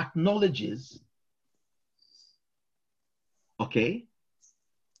acknowledges, okay,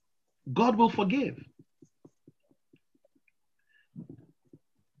 God will forgive.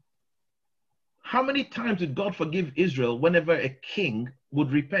 How many times did God forgive Israel whenever a king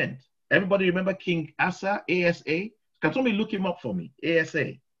would repent? Everybody remember King Asa, ASA? Can somebody look him up for me?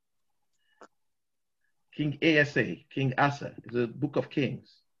 ASA. King ASA, King Asa. It's a book of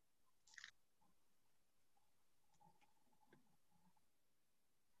Kings.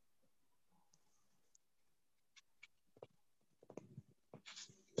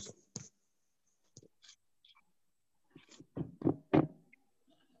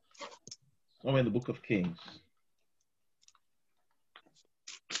 Somewhere in the book of Kings.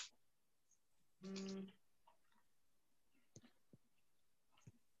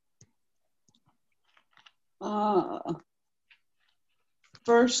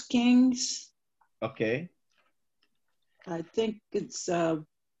 First Kings. Okay. I think it's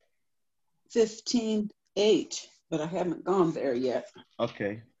 15:8, but I haven't gone there yet.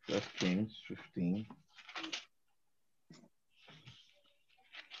 Okay, First Kings 15.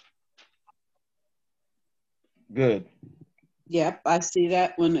 Good. Yep, I see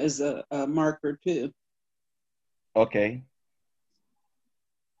that one as a marker too. Okay.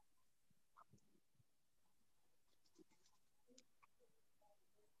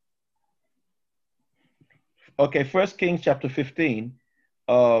 Okay, First Kings chapter 15.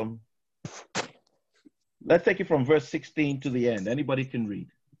 Let's take it from verse 16 to the end. Anybody can read.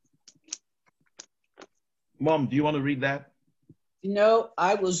 Mom, do you want to read that? No,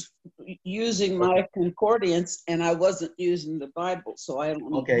 I was using my concordance and I wasn't using the Bible, so I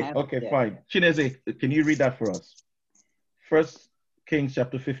don't have it yet. Fine. Chineze, can you read that for us? First Kings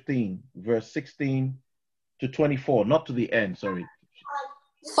chapter 15, verse 16 to 24, not to the end, sorry.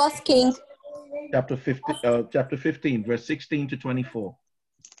 First Kings. Chapter 15, verse 16 to 24.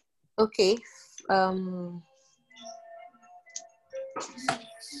 Okay. I'm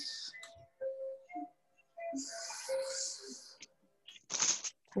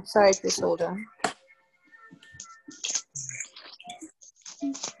sorry, please hold on.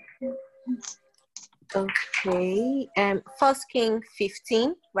 Okay. First King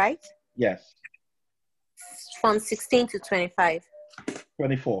 15, right? Yes. From 16 to 25.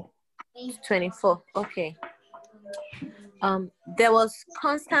 24. 24. Okay. There was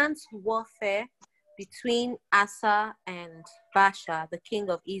constant warfare between Asa and Baasha, the king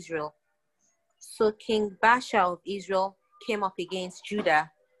of Israel. So King Baasha of Israel came up against Judah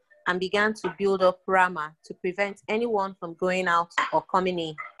and began to build up Ramah to prevent anyone from going out or coming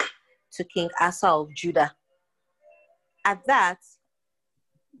in to King Asa of Judah. At that,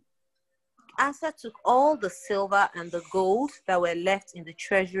 Asa took all the silver and the gold that were left in the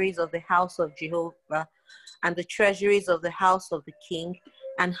treasuries of the house of Jehovah and the treasuries of the house of the king,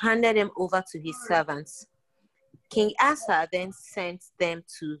 and handed them over to his servants. King Asa then sent them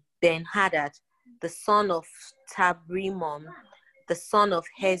to Ben-Hadad, the son of Tabrimon, the son of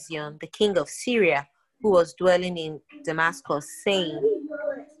Hezion, the king of Syria, who was dwelling in Damascus, saying,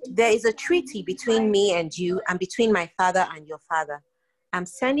 "There is a treaty between me and you, and between my father and your father. I'm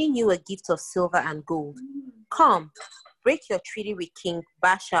sending you a gift of silver and gold. Come, break your treaty with King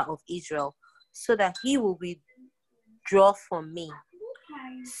Baasha of Israel, so that he will withdraw from me."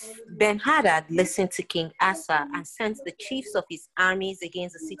 Ben-Hadad listened to King Asa and sent the chiefs of his armies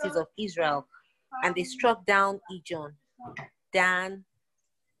against the cities of Israel, and they struck down Ijon, Dan,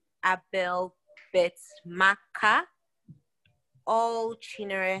 Abel, Beth-Makkah, all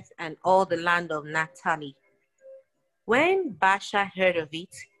Chinnereth, and all the land of Naphtali. When Baasha heard of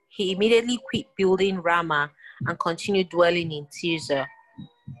it, he immediately quit building Ramah and continued dwelling in Tirzah.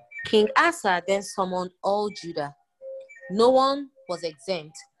 King Asa then summoned all Judah. No one was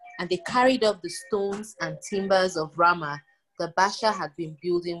exempt, and they carried up the stones and timbers of Ramah that Baasha had been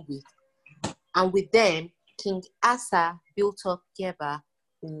building with. And with them, King Asa built up Geba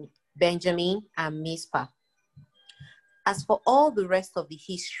in Benjamin and Mizpah. As for all the rest of the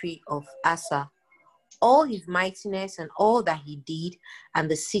history of Asa, all his mightiness and all that he did and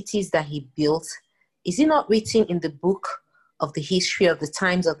the cities that he built, is it not written in the book of the history of the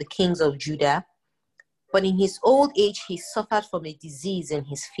times of the kings of Judah? But in his old age, he suffered from a disease in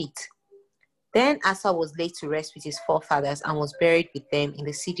his feet. Then Asa was laid to rest with his forefathers and was buried with them in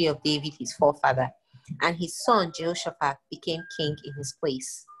the city of David, his forefather. And his son Jehoshaphat became king in his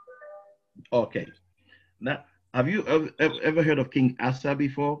place. Okay. Now, have you ever heard of King Asa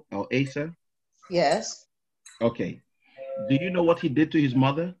before, or Asa? Yes. Okay. Do you know what he did to his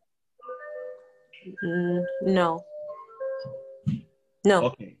mother? No. No.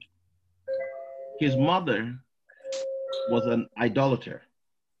 Okay. His mother was an idolater.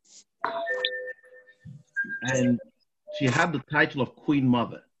 And she had the title of Queen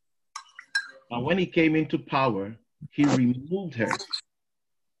Mother. And when he came into power, he removed her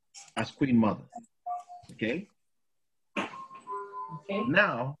as Queen Mother. Okay?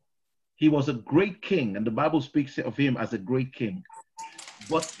 Now, he was a great king, and the Bible speaks of him as a great king.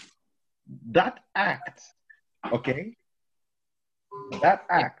 But that act, okay, that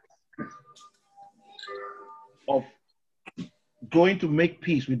act of going to make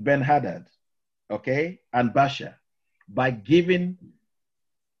peace with Ben-Hadad, okay, and Baasha, by giving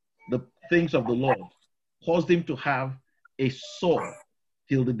the things of the Lord, caused him to have a sore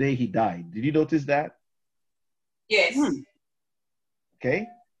till the day he died. Did you notice that? Yes. Okay.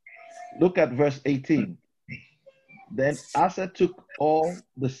 Look at verse 18. Then Asa took all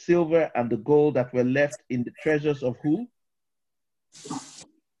the silver and the gold that were left in the treasures of who?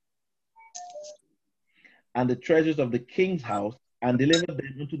 And the treasures of the king's house, and delivered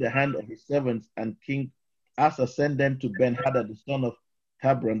them into the hand of his servants. And King Asa sent them to Ben-Hadad, the son of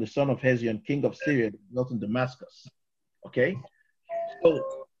Tabron, the son of Hezion, king of Syria, that dwelt in Damascus. Okay?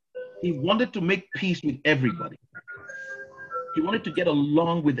 So he wanted to make peace with everybody. He wanted to get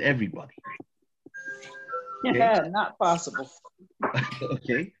along with everybody. Okay? Yeah, not possible.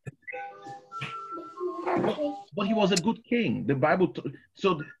 Okay. But he was a good king. The Bible,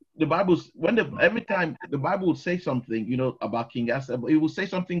 every time the Bible will say something, you know, about King Asa, it will say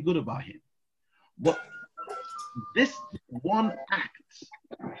something good about him. But this one act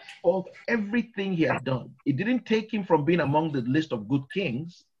of everything he had done, it didn't take him from being among the list of good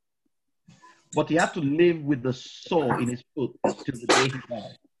kings, but he had to live with the sore in his foot till the day he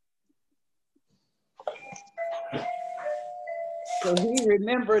died. So he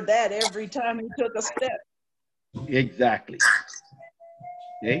remembered that every time he took a step. Exactly.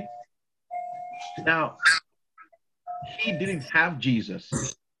 Okay. Now, he didn't have Jesus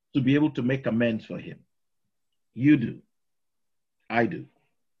to be able to make amends for him. You do. I do.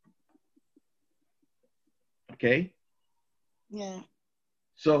 Okay? Yeah.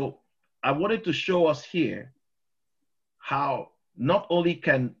 So I wanted to show us here how not only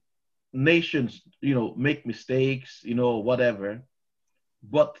can nations, you know, make mistakes, you know, whatever,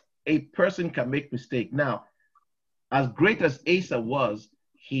 but a person can make mistake. Now, as great as Asa was,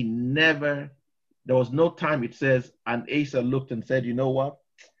 there was no time it says, and Asa looked and said, you know what?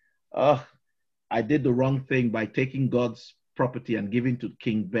 I did the wrong thing by taking God's property and giving to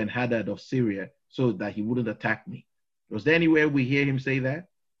King Ben-Hadad of Syria so that he wouldn't attack me. Was there anywhere we hear him say that?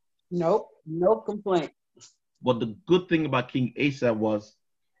 Nope, no complaint. But the good thing about King Asa was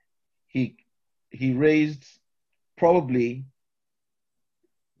he raised probably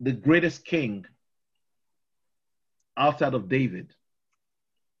the greatest king outside of David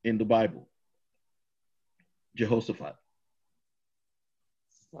in the Bible? Jehoshaphat.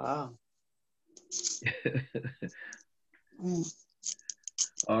 Wow.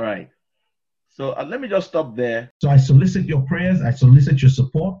 All right. So let me just stop there. So I solicit your prayers. I solicit your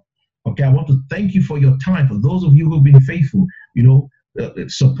support. Okay. I want to thank you for your time. For those of you who've been faithful, you know,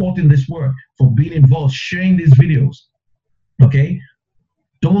 supporting this work, for being involved, sharing these videos. Okay.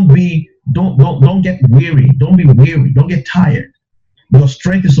 Don't get weary. Don't be weary. Don't get tired. Your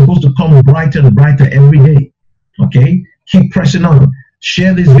strength is supposed to come brighter and brighter every day. Okay. Keep pressing on.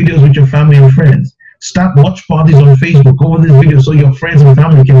 Share these videos with your family and friends. Start watch parties on Facebook over this video so your friends and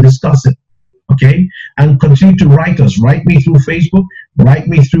family can discuss it. Okay, and continue to write us. Write me through Facebook. Write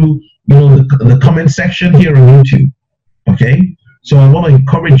me through, you know, the comment section here on YouTube. Okay, so I want to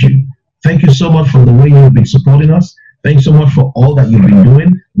encourage you. Thank you so much for the way you've been supporting us. Thanks so much for all that you've been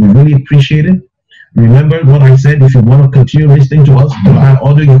doing. We really appreciate it. Remember what I said. If you want to continue listening to us via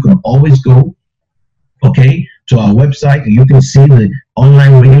audio, you can always go, okay, to our website. You can see the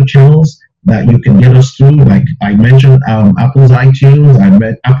online radio channels that you can get us through. Like I mentioned, Apple iTunes.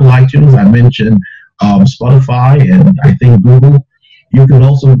 I mentioned Spotify, and I think Google. You can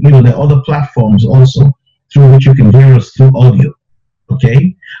also, you know, there are other platforms also through which you can hear us through audio.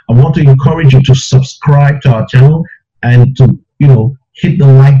 Okay, I want to encourage you to subscribe to our channel and to, you know, hit the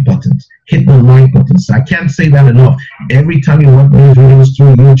like buttons. Hit the like buttons. I can't say that enough. Every time you watch these videos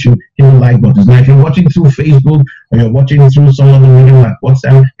through YouTube, hit the like buttons. Now, if you're watching through Facebook or you're watching through some other video like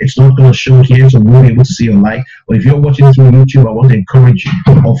WhatsApp, it's not going to show here, so we won't be able to see your like. But if you're watching through YouTube, I want to encourage you,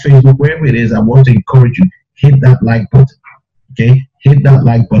 or Facebook, wherever it is, I want to encourage you, hit that like button. Okay? Hit that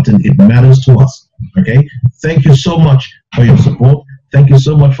like button. It matters to us. Okay? Thank you so much for your support. Thank you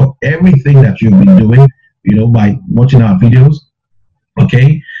so much for everything that you've been doing, you know, by watching our videos.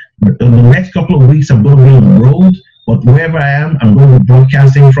 Okay? In the next couple of weeks, I'm going to be on the road, but wherever I am, I'm going to be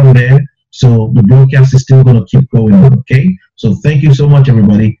broadcasting from there. So the broadcast is still going to keep going on, okay? So thank you so much,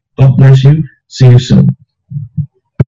 everybody. God bless you. See you soon.